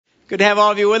Good to have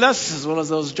all of you with us, as well as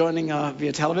those joining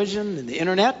via television and the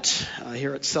internet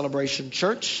here at Celebration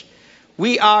Church.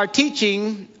 We are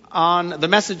teaching on the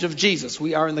message of Jesus.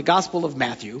 We are in the Gospel of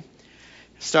Matthew.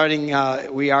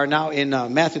 We are now in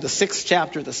Matthew, the 6th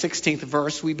chapter, the 16th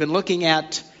verse. We've been looking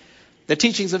at the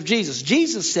teachings of Jesus.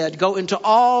 Jesus said, go into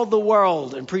all the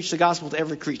world and preach the gospel to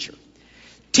every creature,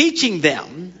 teaching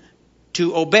them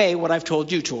to obey what I've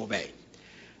told you to obey.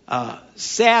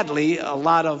 Sadly, a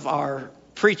lot of our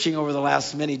preaching over the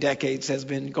last many decades has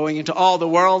been going into all the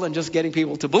world and just getting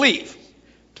people to believe,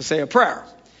 to say a prayer.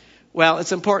 Well,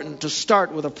 it's important to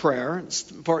start with a prayer. It's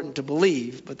important to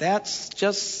believe, but that's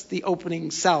just the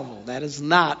opening salvo. That is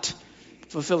not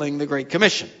fulfilling the Great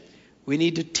Commission. We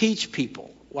need to teach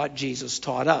people what Jesus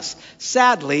taught us.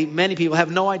 Sadly, many people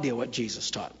have no idea what Jesus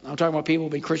taught. I'm talking about people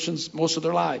who've been Christians most of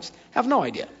their lives, have no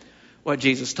idea what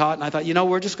Jesus taught. And I thought,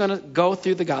 we're just going to go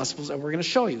through the Gospels and we're going to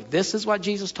show you. This is what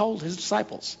Jesus told his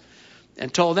disciples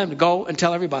and told them to go and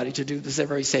tell everybody to do the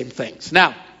very same things.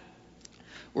 Now,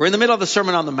 we're in the middle of the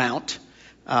Sermon on the Mount.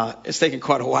 It's taken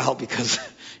quite a while because,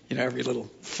 every little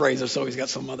phrase or so, he's got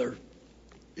some other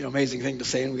amazing thing to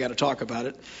say, and we got to talk about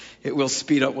it. It will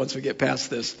speed up once we get past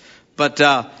this. But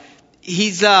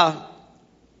he's now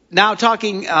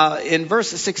talking in verse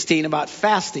 16 about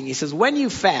fasting. He says, when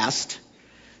you fast,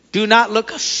 do not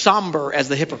look somber as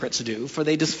the hypocrites do, for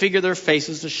they disfigure their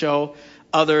faces to show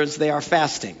others they are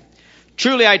fasting.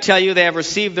 Truly, I tell you, they have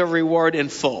received their reward in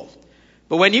full.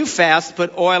 But when you fast,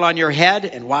 put oil on your head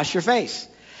and wash your face,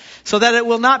 so that it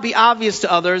will not be obvious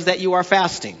to others that you are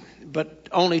fasting, but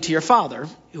only to your Father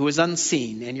who is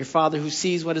unseen, and your Father who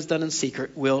sees what is done in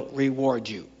secret will reward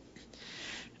you.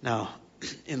 Now,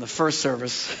 in the first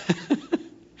service,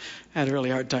 I had a really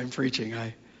hard time preaching.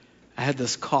 I had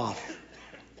this cough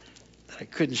that I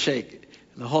couldn't shake.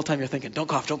 And the whole time you're thinking, don't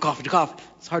cough, don't cough, don't cough.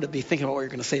 It's hard to be thinking about what you're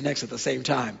going to say next at the same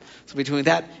time. So between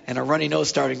that and a runny nose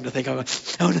starting to think,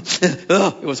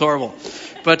 it was horrible.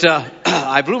 But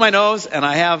I blew my nose, and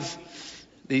I have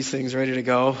these things ready to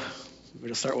go. We're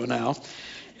going to start one now.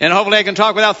 And hopefully I can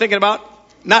talk without thinking about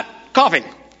not coughing.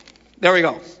 There we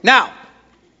go. Now,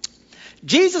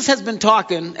 Jesus has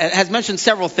mentioned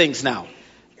several things now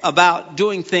about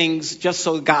doing things just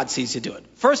so God sees you do it.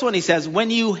 First one, he says, when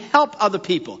you help other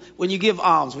people, when you give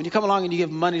alms, when you come along and you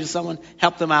give money to someone,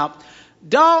 help them out,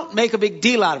 don't make a big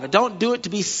deal out of it. Don't do it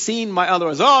to be seen by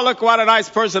others. Oh, look what a nice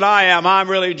person I am. I'm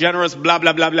really generous, blah,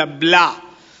 blah, blah, blah, blah.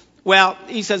 Well,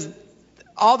 he says,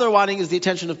 all they're wanting is the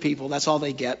attention of people. That's all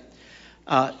they get.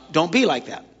 Don't be like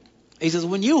that. He says,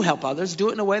 when you help others, do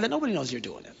it in a way that nobody knows you're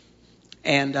doing it.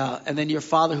 And then your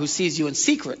Father who sees you in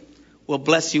secret will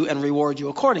bless you and reward you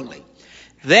accordingly.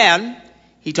 Then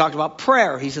he talked about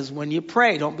prayer. He says, when you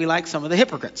pray, don't be like some of the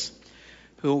hypocrites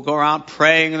who go around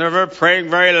praying, and they're praying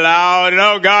very loud, and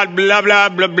oh God, blah, blah,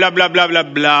 blah, blah, blah, blah, blah,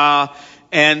 blah.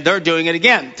 And they're doing it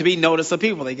again to be noticed of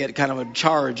people. They get kind of a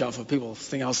charge off of people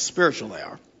seeing how spiritual they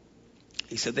are.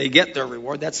 He said they get their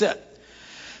reward, that's it.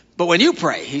 But when you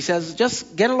pray, he says,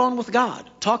 just get alone with God.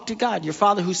 Talk to God. Your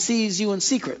Father who sees you in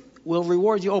secret will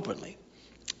reward you openly.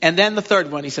 And then the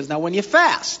third one, he says, now when you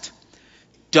fast,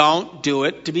 don't do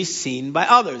it to be seen by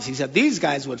others. He said these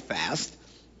guys would fast,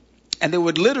 and they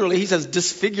would literally, he says,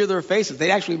 disfigure their faces. They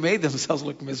actually made themselves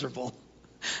look miserable.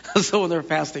 So when they're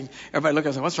fasting, everybody look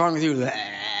at them, what's wrong with you?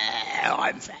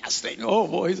 I'm fasting. Oh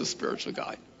boy, he's a spiritual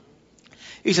guy.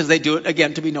 He says they do it,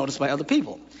 again, to be noticed by other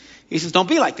people. He says, don't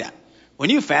be like that.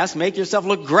 When you fast, make yourself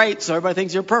look great so everybody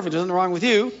thinks you're perfect. There's nothing wrong with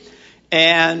you.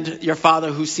 And your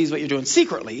Father who sees what you're doing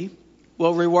secretly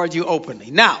will reward you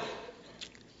openly. Now,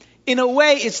 in a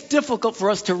way, it's difficult for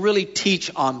us to really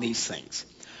teach on these things.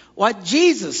 What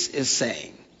Jesus is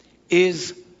saying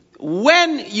is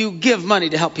when you give money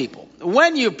to help people,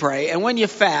 when you pray, and when you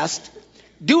fast,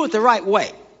 do it the right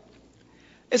way.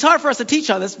 It's hard for us to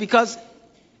teach on this because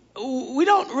we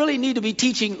don't really need to be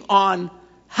teaching on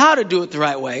how to do it the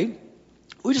right way.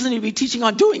 We just need to be teaching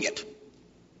on doing it.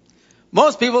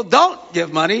 Most people don't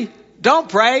give money, don't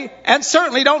pray, and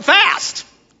certainly don't fast.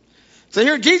 So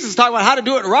here Jesus is talking about how to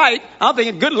do it right. I'm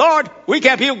thinking, good Lord, we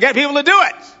can't get people to do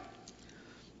it.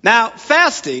 Now,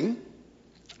 fasting,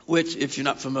 which, if you're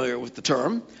not familiar with the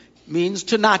term, means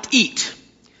to not eat.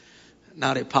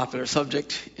 Not a popular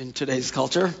subject in today's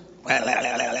culture.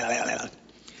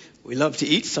 We love to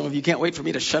eat. Some of you can't wait for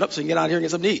me to shut up so you can get out here and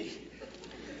get something to eat.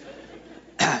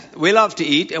 We love to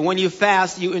eat, and when you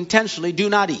fast, you intentionally do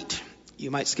not eat.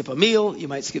 You might skip a meal, you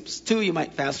might skip two, you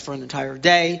might fast for an entire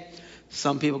day.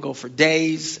 Some people go for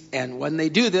days, and when they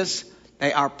do this,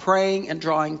 they are praying and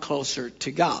drawing closer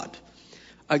to God.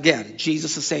 Again,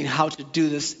 Jesus is saying how to do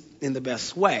this in the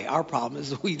best way. Our problem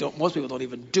is most people don't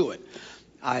even do it.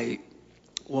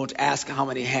 won't ask how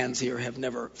many hands here have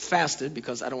never fasted,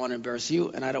 because I don't want to embarrass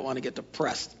you and I don't want to get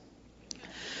depressed.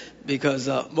 Because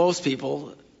most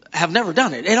people have never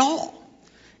done it at all.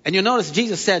 And you'll notice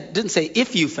Jesus didn't say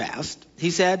if you fast.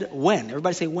 He said when.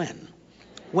 Everybody say when.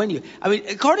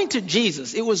 According to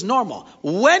Jesus, it was normal.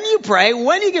 When you pray,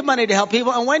 when you give money to help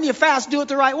people, and when you fast, do it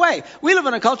the right way. We live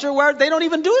in a culture where they don't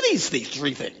even do these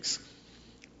three things.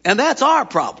 And that's our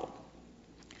problem.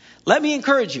 Let me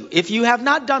encourage you. If you have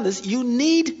not done this, you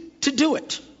need to do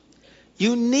it.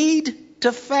 You need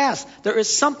to fast. There is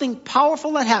something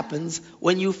powerful that happens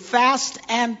when you fast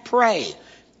and pray.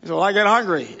 So I get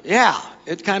hungry. Yeah,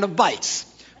 it kind of bites.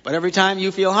 But every time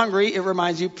you feel hungry, it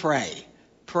reminds you, pray.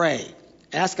 Pray.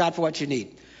 Ask God for what you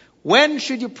need. When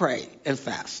should you pray and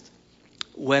fast?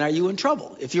 When are you in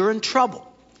trouble? If you're in trouble,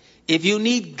 if you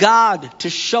need God to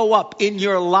show up in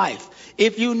your life,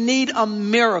 if you need a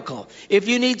miracle, if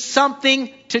you need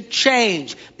something to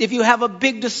change, if you have a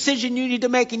big decision you need to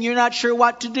make and you're not sure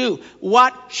what to do,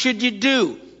 what should you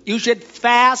do? You should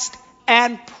fast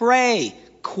and pray.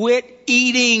 Quit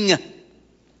eating.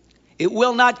 It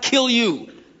will not kill you.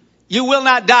 You will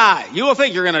not die. You will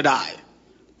think you're going to die,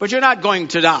 but you're not going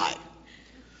to die.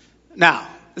 Now,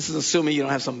 this is assuming you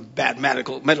don't have some bad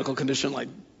medical condition like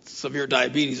severe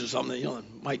diabetes or something.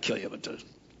 It might kill you, but if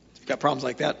you've got problems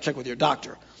like that, check with your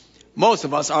doctor. Most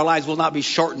of us, our lives will not be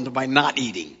shortened by not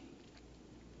eating.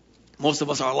 Most of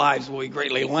us, our lives will be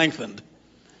greatly lengthened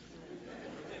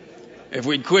if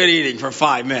we quit eating for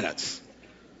 5 minutes.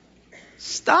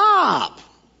 Stop.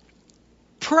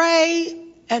 Pray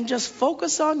and just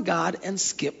focus on God and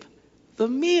skip the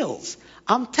meals.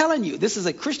 I'm telling you, this is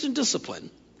a Christian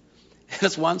discipline. And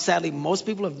it's one, sadly, most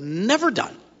people have never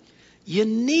done. You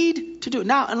need to do it.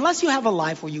 Now, unless you have a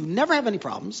life where you never have any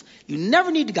problems, you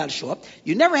never need God to show up,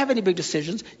 you never have any big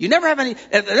decisions, you never have any,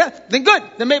 then good.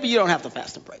 Then maybe you don't have to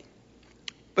fast and pray.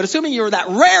 But assuming you're that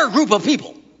rare group of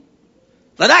people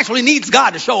that actually needs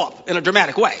God to show up in a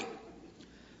dramatic way,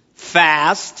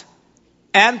 fast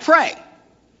and pray.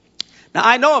 Now,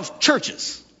 I know of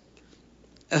churches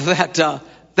that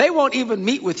they won't even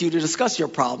meet with you to discuss your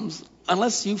problems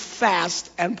unless you fast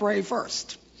and pray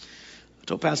first. I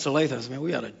told Pastor Latham, man,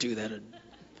 we ought to do that. It'd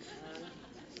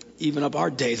even up our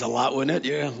days a lot, wouldn't it?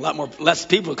 Yeah, less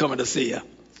people coming to see you.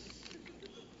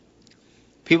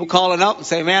 People calling up and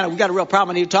saying, man, we got a real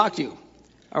problem. I need to talk to you.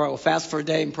 All right, well, fast for a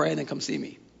day and pray and then come see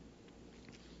me.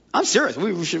 I'm serious.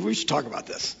 We should talk about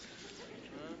this.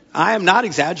 I am not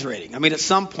exaggerating. At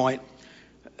some point,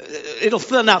 it'll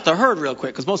thin out the herd real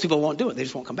quick because most people won't do it. They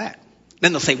just won't come back.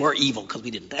 Then they'll say, we're evil because we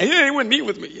didn't. Hey, they wouldn't meet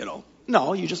with me,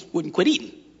 No, you just wouldn't quit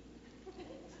eating.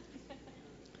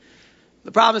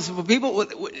 The problem is for people,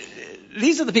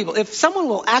 these are the people, if someone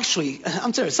will actually,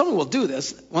 I'm serious, someone will do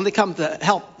this, when they come to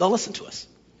help, they'll listen to us.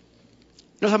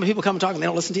 You know how many people come and talk and they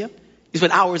don't listen to you? You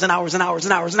spend hours and hours and hours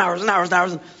and hours and hours and hours and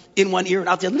hours in one ear and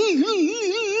out the other.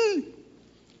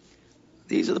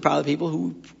 These are probably the people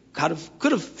who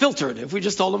could have filtered if we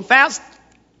just told them fast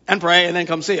and pray and then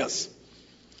come see us.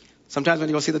 Sometimes when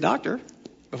you go see the doctor,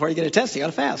 before you get a test, you got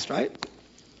to fast, right?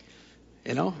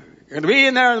 You're going to be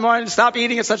in there in the morning, stop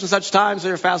eating at such and such time, so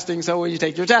you're fasting, so when you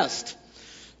take your test.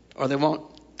 Or they won't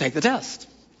take the test.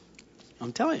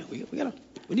 I'm telling you,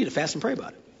 we need to fast and pray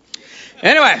about it.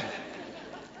 Anyway,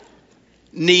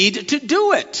 need to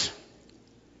do it.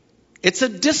 It's a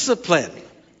discipline.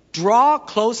 Draw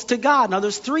close to God. Now,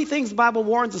 there's 3 things the Bible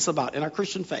warns us about in our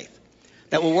Christian faith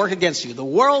that will work against you. The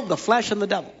world, the flesh, and the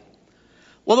devil.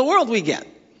 Well, the world we get.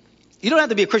 You don't have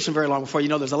to be a Christian very long before you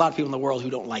know there's a lot of people in the world who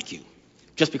don't like you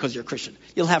just because you're a Christian.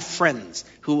 You'll have friends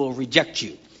who will reject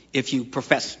you if you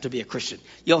profess to be a Christian.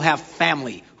 You'll have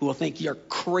family who will think you're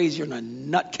crazy, you're in a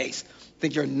nutcase,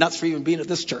 think you're nuts for even being at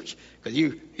this church because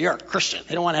you're a Christian.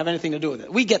 They don't want to have anything to do with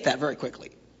it. We get that very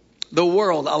quickly. A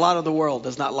lot of the world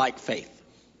does not like faith.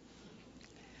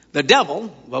 The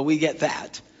devil, well, we get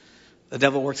that. The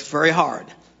devil works very hard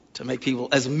to make people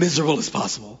as miserable as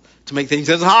possible, to make things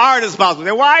as hard as possible.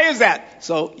 Now, why is that?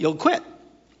 So you'll quit.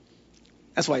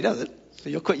 That's why he does it. So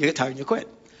you'll quit. You get tired and you'll quit.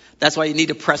 That's why you need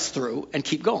to press through and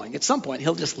keep going. At some point,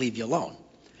 he'll just leave you alone.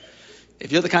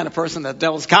 If you're the kind of person that the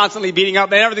devil's constantly beating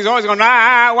up and everything's always going,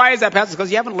 why is that, Pastor? It's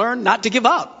because you haven't learned not to give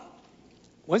up.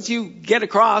 Once you get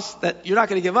across that you're not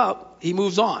going to give up, he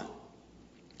moves on.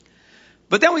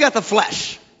 But then we got the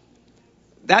flesh.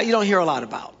 That you don't hear a lot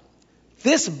about.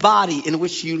 This body in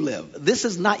which you live, this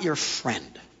is not your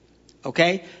friend.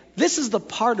 Okay? This is the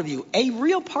part of you, a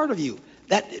real part of you,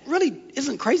 that really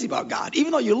isn't crazy about God.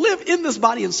 Even though you live in this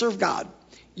body and serve God,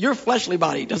 your fleshly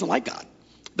body doesn't like God.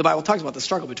 The Bible talks about the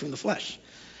struggle between the flesh.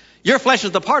 Your flesh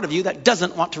is the part of you that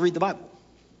doesn't want to read the Bible.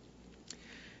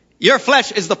 Your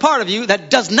flesh is the part of you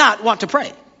that does not want to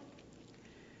pray.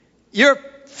 Your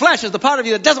flesh is the part of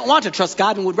you that doesn't want to trust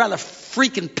God and would rather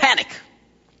freaking panic.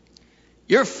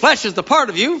 Your flesh is the part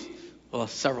of you, well,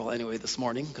 several anyway this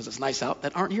morning, because it's nice out,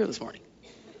 that aren't here this morning.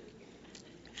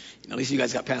 At least you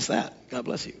guys got past that. God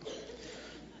bless you.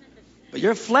 But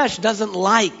your flesh doesn't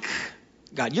like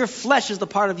God. Your flesh is the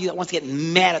part of you that wants to get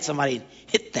mad at somebody and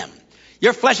hit them.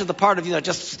 Your flesh is the part of you that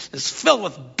just is filled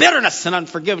with bitterness and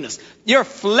unforgiveness. Your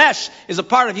flesh is a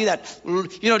part of you that,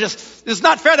 just, it's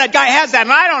not fair that guy has that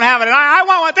and I don't have it and I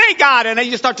want what they got. And then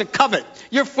you start to covet.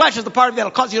 Your flesh is the part of you that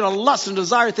will cause you to lust and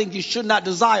desire things you should not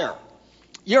desire.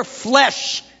 Your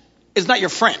flesh is not your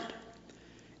friend.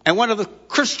 And one of the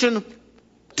Christian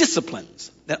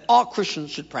disciplines that all Christians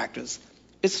should practice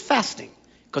is fasting,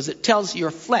 because it tells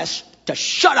your flesh to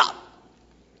shut up.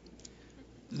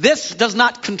 This does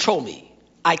not control me.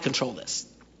 I control this.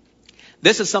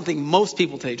 This is something most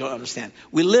people today don't understand.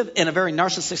 We live in a very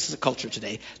narcissistic culture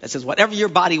today that says whatever your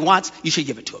body wants, you should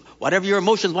give it to it. Whatever your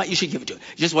emotions want, you should give it to it.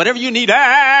 Just whatever you need.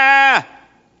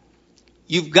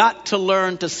 You've got to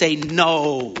learn to say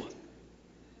no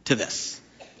to this.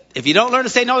 If you don't learn to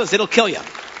say no to this, it'll kill you.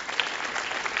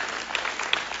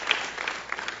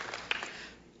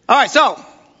 All right, so,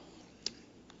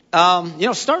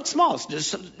 start small.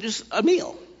 Just a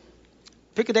meal.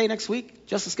 Pick a day next week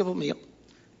just to skip a meal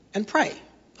and pray.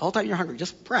 The whole time you're hungry,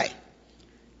 just pray.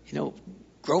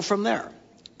 Grow from there.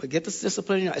 But get this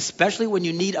discipline, especially when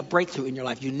you need a breakthrough in your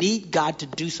life. You need God to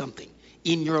do something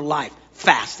in your life.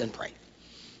 Fast and pray.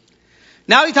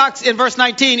 Now he talks in verse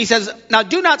 19, he says, now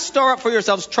do not store up for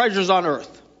yourselves treasures on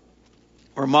earth,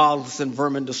 where moths and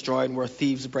vermin destroy and where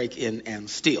thieves break in and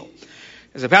steal.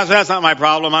 I said, Pastor, that's not my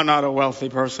problem. I'm not a wealthy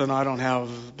person. I don't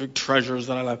have big treasures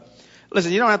that I love.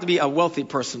 Listen, you don't have to be a wealthy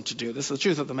person to do this. The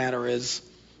truth of the matter is,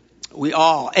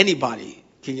 anybody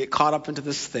can get caught up into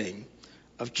this thing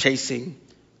of chasing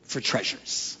for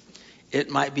treasures. It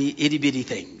might be itty-bitty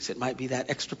things. It might be that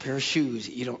extra pair of shoes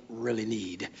that you don't really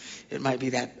need. It might be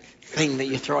that thing that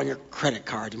you throw on your credit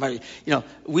card.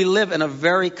 We live in a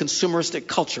very consumeristic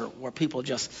culture where people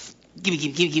just, give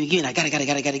me, and I got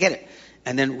it.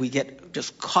 And then we get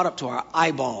just caught up to our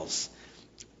eyeballs,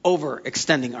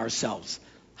 overextending ourselves.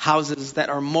 Houses that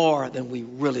are more than we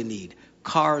really need.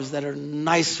 Cars that are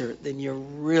nicer than you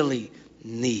really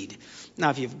need.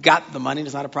 Now, if you've got the money,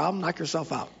 it's not a problem. Knock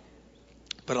yourself out.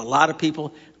 But a lot of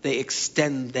people, they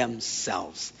extend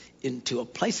themselves into a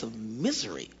place of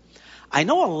misery. I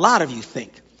know a lot of you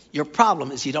think your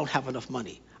problem is you don't have enough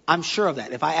money. I'm sure of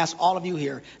that. If I asked all of you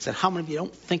here, said how many of you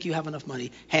don't think you have enough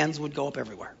money, hands would go up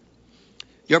everywhere.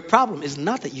 Your problem is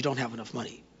not that you don't have enough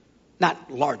money.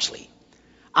 Not largely.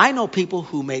 I know people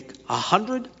who make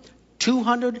 $100,000,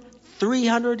 $200,000,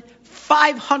 $300,000,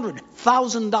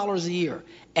 $500,000 a year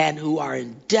and who are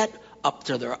in debt up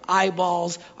to their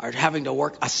eyeballs, are having to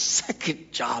work a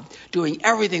second job, doing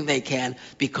everything they can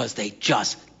because they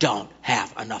just don't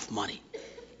have enough money.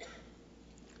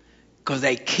 Because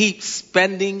they keep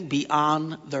spending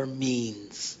beyond their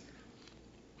means.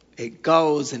 It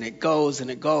goes and it goes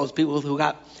and it goes. People who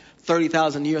got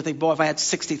 $30,000 a year think, boy, if I had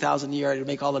 $60,000 a year, it would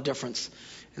make all the difference.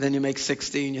 And then you make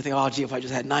 60 and you think, oh, gee, if I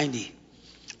just had 90.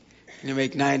 And you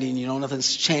make 90 and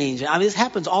nothing's changed. I mean, this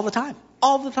happens all the time.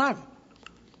 All the time.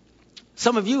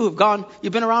 Some of you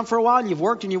you've been around for a while and you've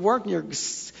worked and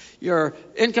your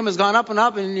income has gone up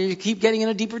and you keep getting in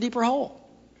a deeper, deeper hole.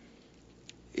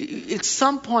 At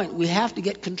some point, we have to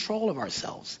get control of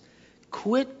ourselves.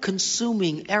 Quit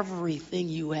consuming everything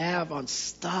you have on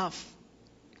stuff.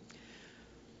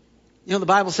 The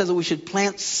Bible says that we should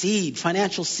plant seed,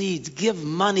 financial seeds, give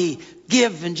money,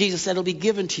 give, and Jesus said it'll be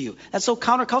given to you. That's so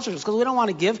countercultural because we don't want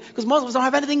to give because most of us don't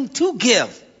have anything to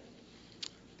give.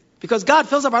 Because God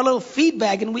fills up our little feed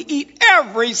bag and we eat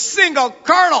every single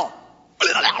kernel.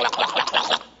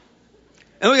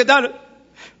 And we get done,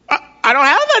 I don't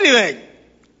have anything.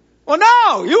 Well,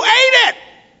 no, you ate it.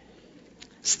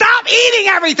 Stop eating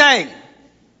everything.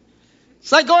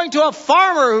 It's like going to a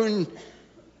farmer and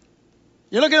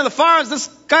you're looking at the farms. This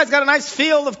guy's got a nice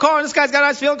field of corn. This guy's got a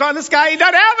nice field of corn. This guy, he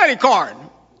doesn't have any corn.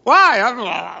 Why?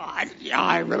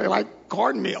 I really like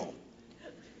cornmeal.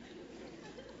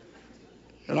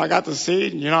 And I got the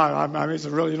seed, and I mean, it's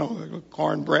really,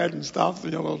 cornbread and stuff,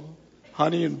 little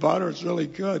honey and butter. It's really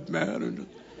good, man. And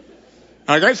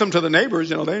I gave some to the neighbors.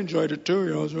 They enjoyed it too.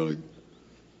 It was really,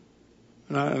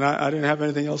 and I didn't have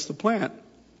anything else to plant.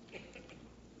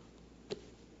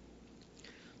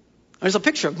 There's a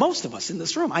picture of most of us in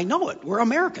this room. I know it. We're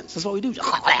Americans. That's what we do. And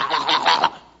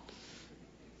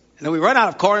then we run out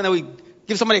of corn, and then we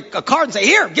give somebody a card and say,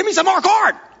 here, give me some more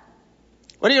corn.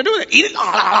 What are you going to do with it? Eat it.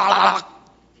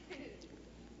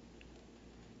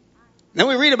 Then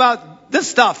we read about this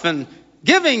stuff and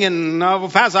giving and,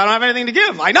 Pastor, I don't have anything to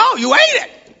give. I know, you ate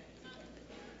it.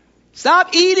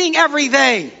 Stop eating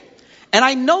everything. And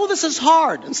I know this is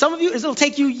hard. And some of you, it'll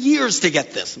take you years to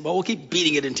get this, but we'll keep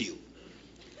beating it into you.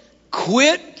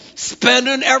 Quit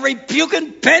spending every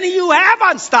puking penny you have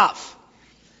on stuff.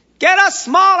 Get a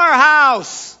smaller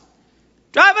house.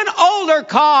 Drive an older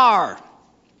car.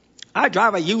 I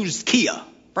drive a used Kia.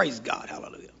 Praise God.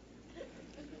 Hallelujah.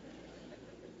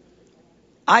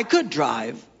 I could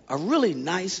drive a really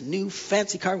nice, new,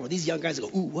 fancy car where these young guys go,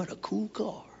 ooh, what a cool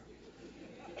car.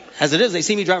 As it is, they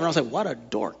see me driving around and say, what a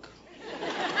dork.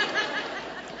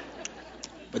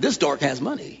 But this dork has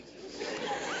money.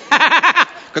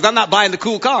 Because I'm not buying the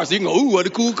cool car, so you can go, ooh, what a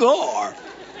cool car.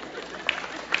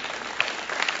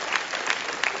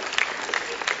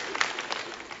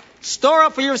 Store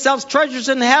up for yourselves treasures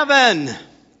in heaven.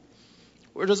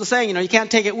 Where does it saying, you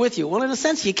can't take it with you? Well, in a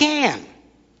sense, you can.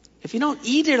 If you don't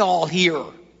eat it all here.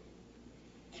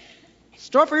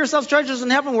 Store up for yourselves treasures in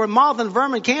heaven where moth and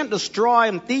vermin can't destroy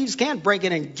and thieves can't break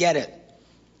in and get it.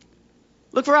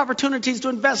 Look for opportunities to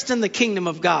invest in the kingdom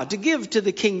of God, to give to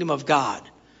the kingdom of God.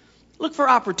 Look for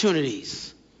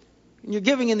opportunities. And you're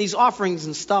giving in these offerings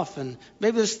and stuff, and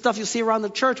maybe there's stuff you see around the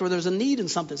church where there's a need in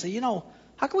something. Say, how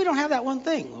come we don't have that one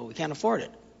thing? Well, we can't afford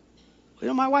it.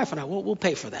 My wife and I, we'll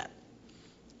pay for that.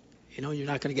 You're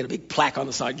not going to get a big plaque on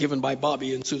the side given by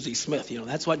Bobby and Susie Smith.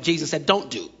 That's what Jesus said, don't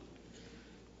do.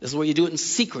 This is where you do it in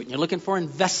secret, and you're looking for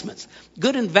investments.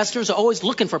 Good investors are always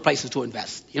looking for places to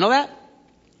invest. You know that?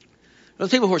 Those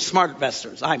people who are smart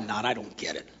investors. I'm not. I don't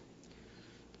get it.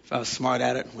 If I was smart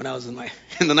at it, when I was in the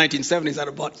 1970s, I'd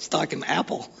have bought stock in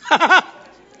Apple.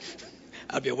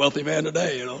 I'd be a wealthy man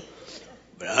today,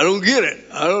 But I don't get it.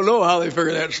 I don't know how they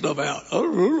figure that stuff out. I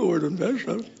don't know where to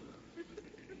invest.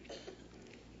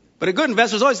 But a good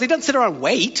investor is always, they don't sit around and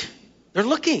wait. They're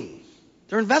looking.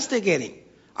 They're investigating.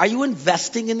 Are you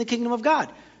investing in the kingdom of God?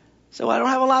 So I don't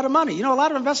have a lot of money. A lot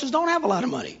of investors don't have a lot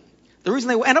of money. The reason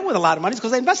they end up with a lot of money is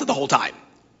because they invested the whole time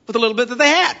with a little bit that they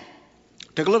had.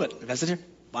 Took a little bit, invested here,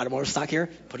 bought more stock here,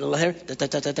 put a little here,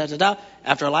 da.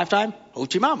 After a lifetime,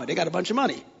 hoochie mama, they got a bunch of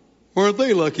money. Weren't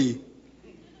they lucky?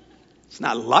 It's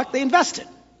not luck. They invested.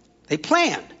 They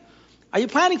planned. Are you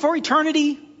planning for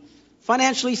eternity?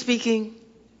 Financially speaking,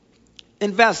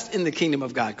 invest in the kingdom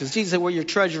of God. Because Jesus said, where your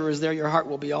treasure is, there your heart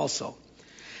will be also.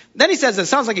 Then he says, it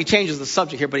sounds like he changes the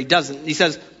subject here, but he doesn't. He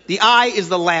says, the eye is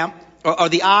the lamp, or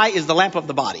the eye is the lamp of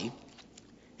the body.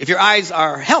 If your eyes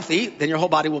are healthy, then your whole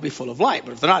body will be full of light.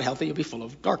 But if they're not healthy, you'll be full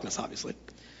of darkness, obviously.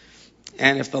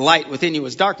 And if the light within you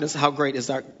is darkness, how great is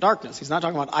darkness? He's not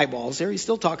talking about eyeballs here. He's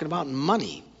still talking about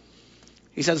money.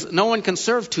 He says, no one can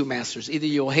serve two masters. Either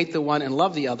you'll hate the one and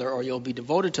love the other, or you'll be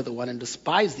devoted to the one and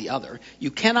despise the other.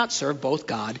 You cannot serve both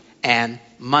God and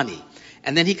money.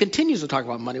 And then he continues to talk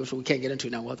about money, which we can't get into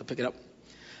now. We'll have to pick it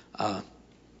up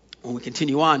when we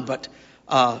continue on. But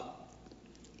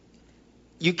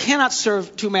you cannot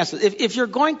serve two masters. If you're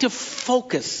going to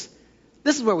focus,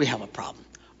 this is where we have a problem.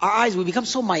 Our eyes, we become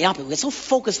so myopic, we get so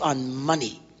focused on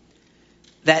money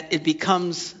that it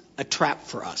becomes a trap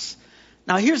for us.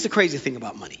 Now, here's the crazy thing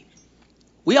about money.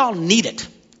 We all need it.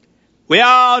 We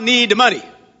all need the money.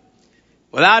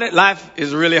 Without it, life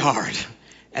is really hard.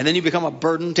 And then you become a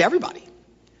burden to everybody.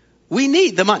 We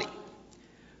need the money.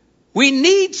 We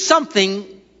need something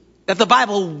that the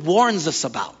Bible warns us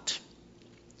about.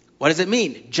 What does it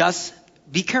mean? Just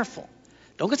be careful.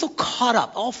 Don't get so caught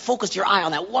up, all focused your eye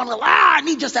on that one little, I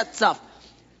need just that stuff.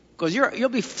 Because you'll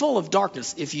be full of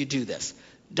darkness if you do this.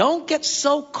 Don't get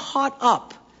so caught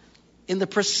up in the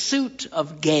pursuit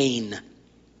of gain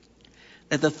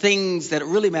that the things that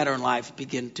really matter in life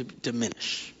begin to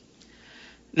diminish.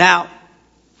 Now,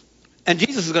 and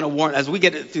Jesus is going to warn, as we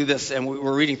get through this and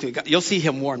we're reading through, you'll see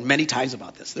him warn many times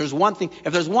about this. There's one thing,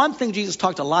 if there's one thing Jesus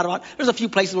talked a lot about, there's a few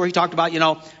places where he talked about,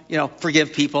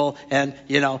 forgive people and,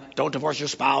 don't divorce your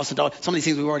spouse and some of these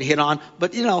things we've already hit on.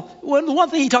 But, one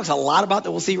thing he talks a lot about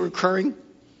that we'll see recurring,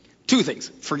 two things,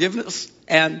 forgiveness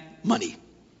and money.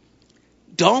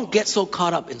 Don't get so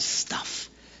caught up in stuff.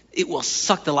 It will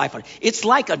suck the life out of you. It's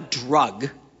like a drug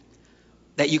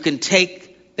that you can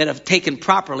take, that if taken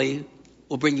properly,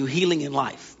 will bring you healing in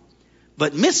life.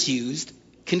 But misused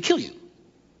can kill you.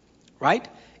 Right?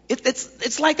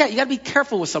 It's like that. You got to be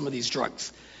careful with some of these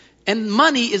drugs. And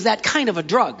money is that kind of a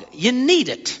drug. You need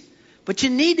it. But you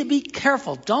need to be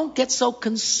careful. Don't get so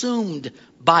consumed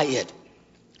by it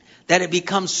that it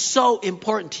becomes so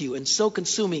important to you and so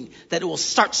consuming that it will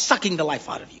start sucking the life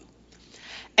out of you.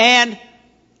 And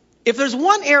if there's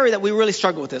one area that we really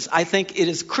struggle with this, I think it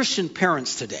is Christian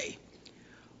parents today,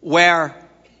 where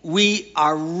we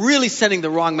are really sending the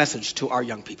wrong message to our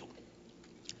young people.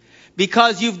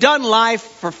 because you've done life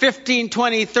for 15,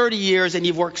 20, 30 years and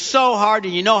you've worked so hard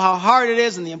and you know how hard it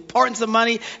is and the importance of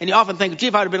money, and you often think, gee,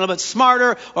 if I'd have been a little bit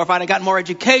smarter, or if I'd have gotten more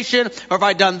education, or if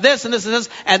I'd done this and this and this,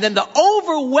 and then the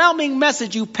overwhelming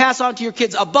message you pass on to your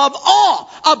kids above all,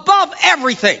 above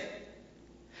everything: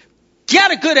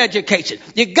 get a good education.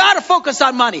 You got to focus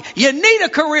on money. You need a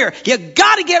career. You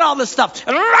got to get all this stuff.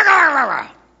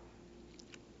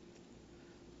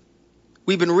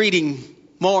 We've been reading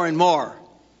more and more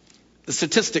the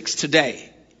statistics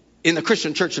today in the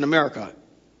Christian church in America.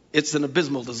 It's an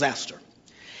abysmal disaster.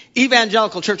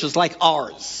 Evangelical churches like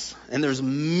ours, and there's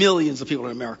millions of people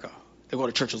in America that go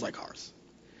to churches like ours,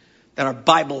 that are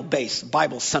Bible-based,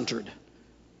 Bible-centered,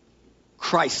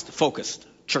 Christ-focused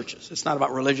churches. It's not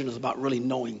about religion. It's about really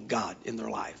knowing God in their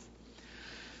life.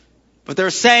 But they're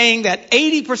saying that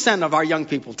 80% of our young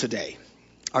people today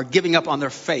are giving up on their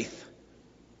faith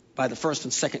by the first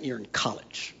and second year in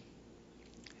college.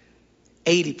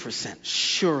 80%.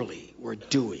 Surely we're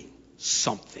doing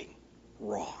something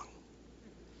wrong.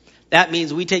 That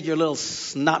means we take your little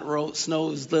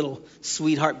snot-nosed little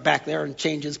sweetheart back there and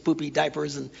change his poopy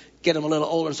diapers and get him a little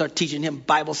older and start teaching him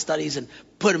Bible studies and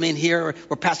put him in here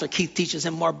where Pastor Keith teaches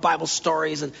him more Bible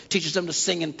stories and teaches him to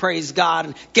sing and praise God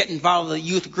and get involved in the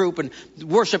youth group and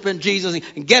worship in Jesus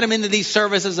and get him into these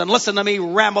services and listen to me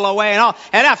ramble away and all.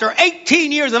 And after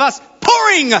 18 years of us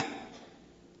pouring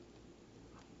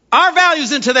our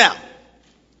values into them,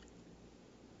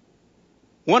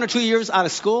 1 or 2 years out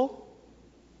of school,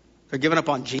 they're giving up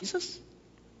on Jesus.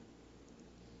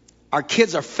 Our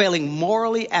kids are failing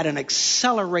morally at an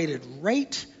accelerated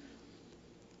rate.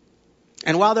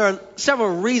 And while there are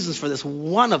several reasons for this,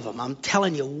 one of them, I'm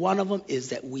telling you, one of them is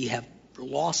that we have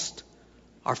lost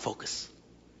our focus.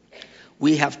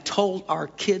 We have told our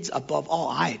kids, above all,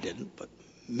 I didn't, but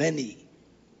many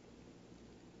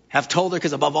have told their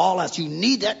kids, above all else, you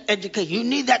need that education, you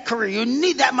need that career, you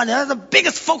need that money. That's the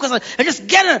biggest focus on it. And just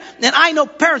get it. And I know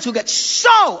parents who get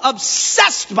so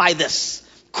obsessed by this.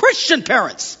 Christian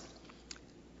parents.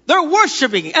 They're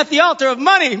worshiping at the altar of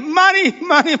money, money,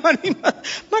 money, money, money, money,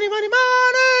 money, money,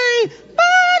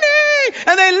 money.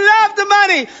 And they love the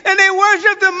money and they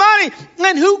worship the money.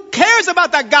 And who cares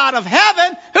about the God of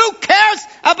heaven? Who cares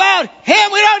about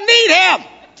him? We don't need him.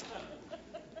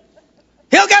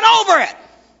 He'll get over it.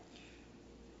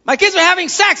 My kids are having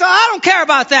sex. Oh, I don't care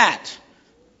about that.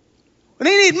 They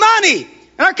need money.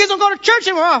 And our kids don't go to church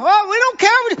anymore. Well, we don't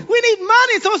care. We need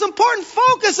money. It's the most important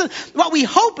focus. And what we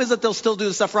hope is that they'll still do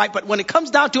the stuff right. But when it comes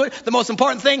down to it, the most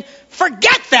important thing,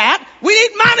 forget that. We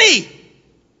need money.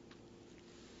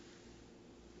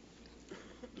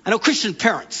 I know Christian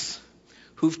parents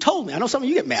who've told me, I know some of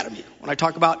you get mad at me when I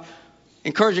talk about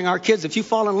encouraging our kids. If you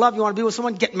fall in love, you want to be with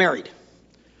someone, get married.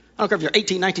 I don't care if you're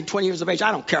 18, 19, 20 years of age.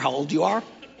 I don't care how old you are.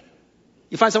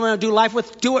 You find someone to do life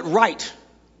with, do it right.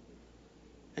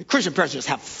 And Christian parents just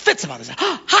have fits about it.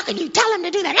 Oh, how can you tell them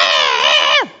to do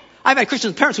that? I've had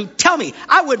Christian parents who tell me,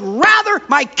 I would rather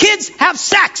my kids have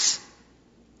sex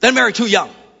than marry too young.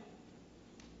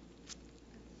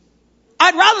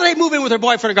 I'd rather they move in with their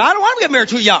boyfriend and go, I don't want to get married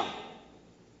too young.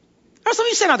 Now, some of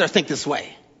you sitting out there think this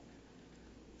way.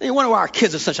 And you wonder why our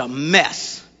kids are such a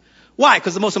mess. Why?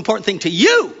 Because the most important thing to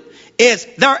you is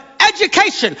their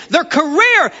education, their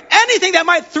career. Anything that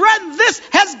might threaten this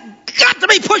has got to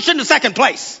be pushed into second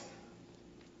place.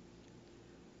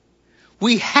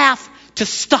 We have to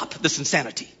stop this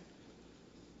insanity.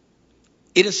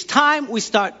 It is time we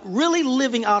start really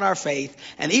living out our faith.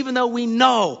 And even though we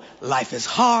know life is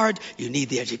hard, you need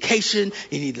the education,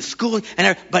 you need the schooling,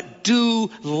 but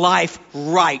do life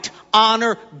right.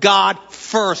 Honor God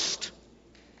first.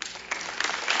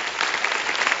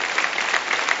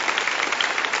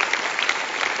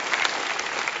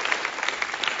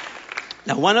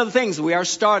 Now, one of the things we are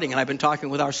starting, and I've been talking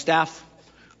with our staff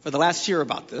for the last year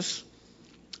about this,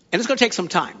 and it's going to take some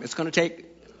time.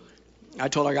 I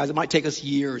told our guys it might take us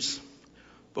years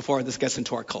before this gets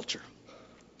into our culture.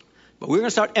 But we're going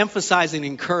to start emphasizing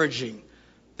and encouraging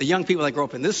the young people that grow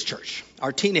up in this church,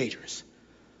 our teenagers,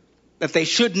 that they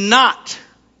should not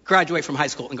graduate from high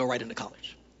school and go right into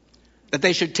college. That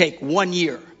they should take 1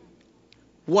 year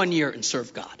and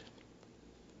serve God.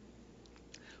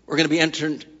 We're going to be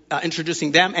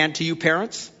introducing them and to you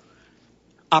parents,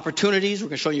 opportunities. We're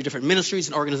going to show you different ministries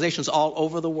and organizations all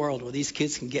over the world where these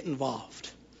kids can get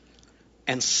involved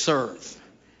and serve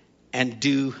and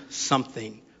do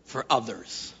something for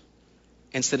others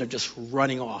instead of just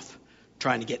running off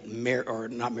trying to get married, or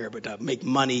not married, but make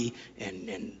money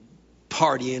and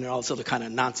partying and all this other kind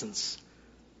of nonsense.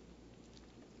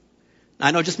 Now,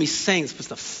 I know just me saying this puts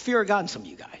the fear of God in some of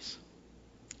you guys.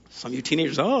 Some of you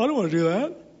teenagers, I don't want to do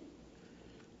that.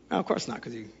 Well, of course not,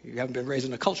 because you haven't been raised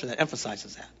in a culture that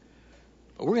emphasizes that.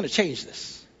 But we're going to change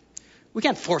this. We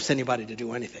can't force anybody to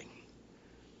do anything.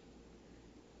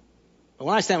 But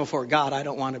when I stand before God, I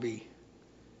don't want to be,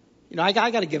 I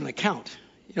got to give an account.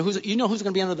 You know who's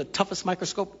going to be under the toughest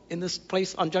microscope in this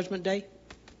place on Judgment Day?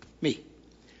 Me.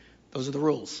 Those are the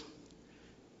rules.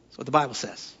 That's what the Bible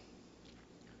says.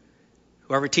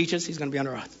 Whoever teaches, he's going to be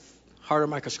under a harder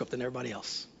microscope than everybody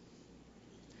else.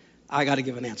 I got to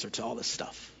give an answer to all this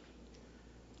stuff.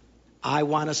 I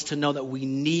want us to know that we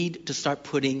need to start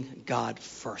putting God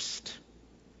first.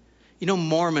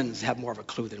 Mormons have more of a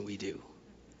clue than we do.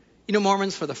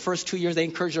 Mormons, for the first 2 years, they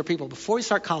encourage their people, before you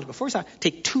start college,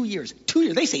 take 2 years. 2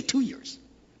 years. They say 2 years.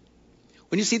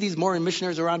 When you see these Mormon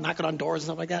missionaries around knocking on doors and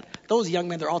stuff like that, those young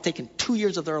men, they're all taking 2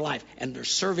 years of their life, and they're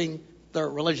serving their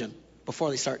religion before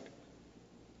they start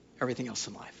everything else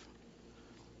in life.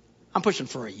 I'm pushing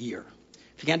for a year.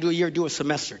 If you can't do a year, do a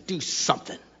semester. Do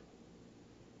something.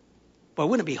 But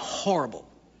wouldn't it be horrible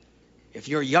if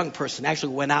your young person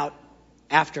actually went out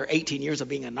after 18 years of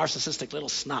being a narcissistic little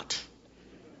snot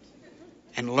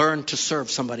and learned to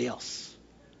serve somebody else,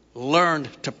 learned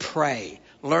to pray,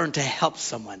 learned to help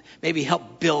someone, maybe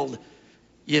help build,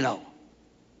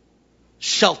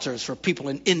 shelters for people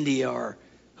in India, or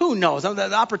who knows,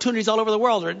 the opportunities all over the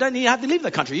world, or it doesn't even have to leave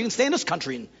the country. You can stay in this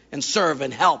country and serve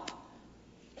and help.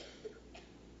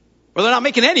 Or they're not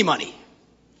making any money.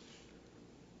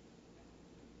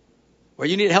 Or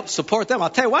you need to help support them.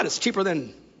 I'll tell you what, it's cheaper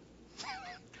than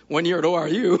 1 year at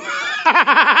ORU.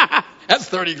 That's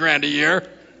 $30,000 a year.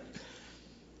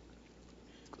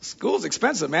 School's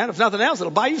expensive, man. If nothing else,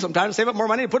 it'll buy you some time to save up more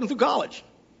money and put them through college.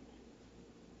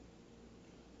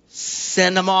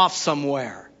 Send them off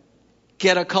somewhere.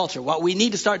 Get a culture. What we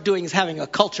need to start doing is having a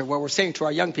culture where we're saying to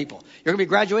our young people, you're going to be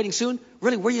graduating soon?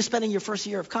 Really, where are you spending your first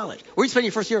year of college? Where are you spending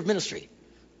your first year of ministry?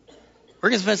 Where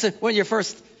are you going to spend your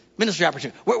first ministry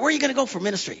opportunity? Where are you going to go for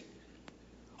ministry?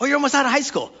 Oh, you're almost out of high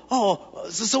school. Oh,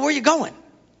 so where are you going?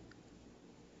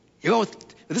 You're going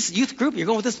with this youth group? You're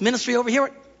going with this ministry over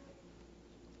here?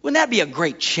 Wouldn't that be a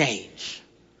great change?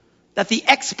 That the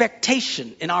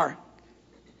expectation in our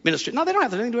ministry, no, they don't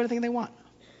have to do anything they want.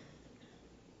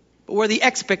 But where the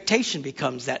expectation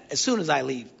becomes that as soon as I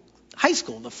leave high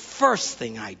school, the first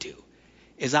thing I do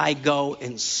is I go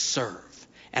and serve.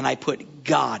 And I put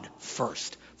God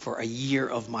first for a year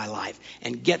of my life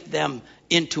and get them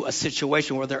into a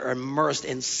situation where they're immersed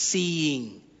in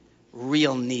seeing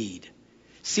real need.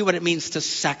 See what it means to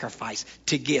sacrifice,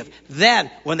 to give.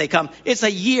 Then when they come, it's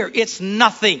a year. It's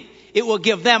nothing. It will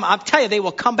give them, I'll tell you, they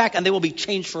will come back and they will be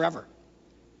changed forever.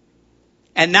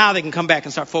 And now they can come back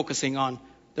and start focusing on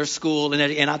their school.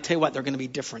 And I'll tell you what, they're going to be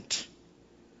different.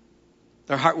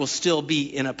 Their heart will still be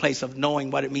in a place of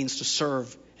knowing what it means to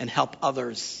serve and help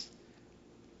others.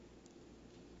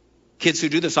 Kids who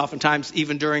do this oftentimes,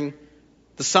 even during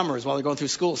the summers while they're going through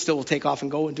school, still will take off and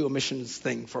go and do a missions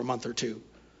thing for a month or two.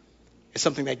 It's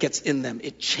something that gets in them.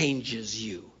 It changes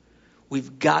you.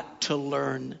 We've got to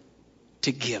learn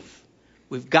to give.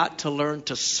 We've got to learn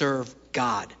to serve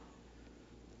God.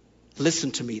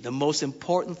 Listen to me. The most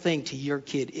important thing to your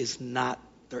kid is not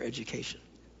their education.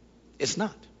 It's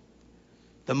not.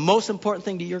 The most important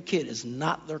thing to your kid is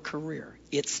not their career.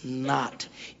 It's not.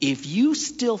 If you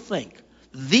still think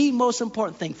the most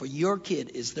important thing for your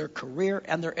kid is their career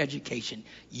and their education,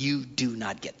 you do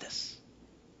not get this.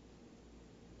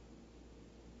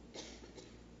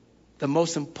 The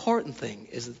most important thing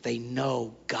is that they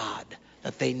know God,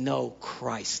 that they know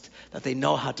Christ, that they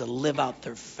know how to live out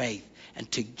their faith and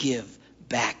to give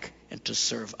back and to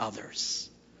serve others.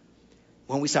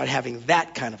 When we start having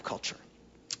that kind of culture,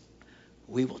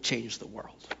 we will change the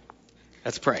world.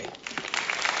 Let's pray.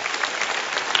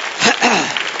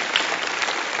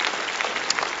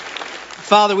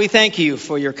 Father, we thank you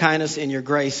for your kindness and your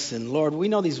grace. And Lord, we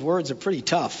know these words are pretty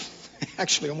tough.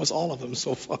 Actually, almost all of them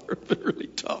so far are really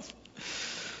tough.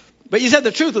 But you said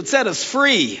the truth would set us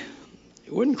free.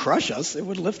 It wouldn't crush us. It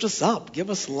would lift us up, give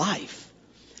us life.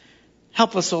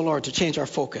 Help us, oh Lord, to change our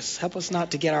focus. Help us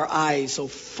not to get our eyes so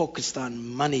focused on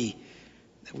money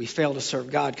that we fail to serve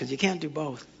God, because you can't do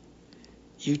both.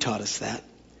 You taught us that.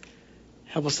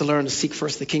 Help us to learn to seek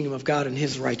first the kingdom of God and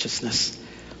his righteousness.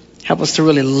 Help us to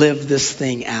really live this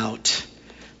thing out.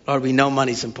 Lord, we know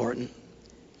money's important.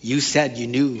 You said you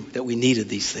knew that we needed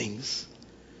these things.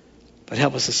 But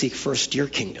help us to seek first your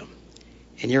kingdom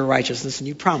and your righteousness, and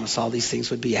you promise all these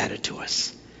things would be added to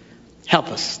us. Help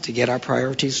us to get our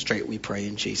priorities straight, we pray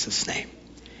in Jesus' name.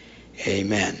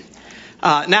 Amen.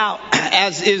 Now,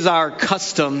 as is our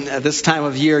custom at this time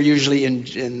of year, usually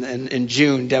in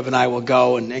June, Deb and I will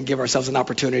go and give ourselves an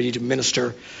opportunity to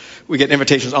minister. We get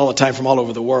invitations all the time from all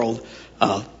over the world.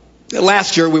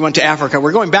 Last year we went to Africa.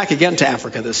 We're going back again to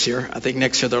Africa this year. I think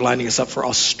next year they're lining us up for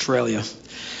Australia.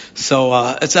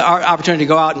 So it's our opportunity to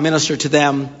go out and minister to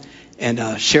them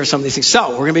and share some of these things. So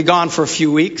we're going to be gone for a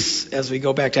few weeks as we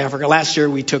go back to Africa. Last year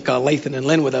we took Lathan and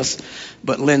Lynn with us,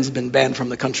 but Lynn's been banned from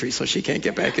the country, so she can't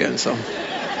get back in. So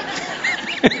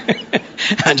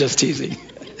I'm just teasing.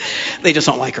 They just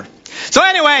don't like her. So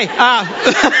anyway,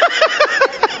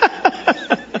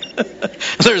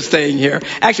 they're staying here.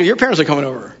 Actually, your parents are coming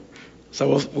over. So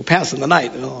we'll pass them the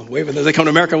night. Waving as they come to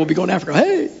America, we'll be going to Africa.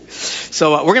 Hey!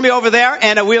 So we're going to be over there,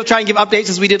 and we'll try and give updates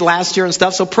as we did last year and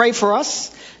stuff. So pray for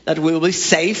us that we will be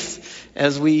safe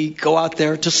as we go out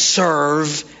there to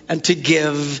serve and to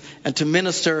give and to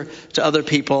minister to other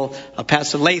people.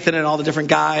 Pastor Lathan and all the different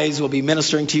guys will be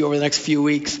ministering to you over the next few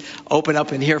weeks. Open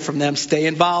up and hear from them. Stay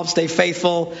involved, stay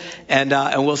faithful, and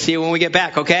we'll see you when we get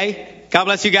back, okay? God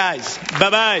bless you guys.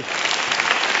 Bye-bye.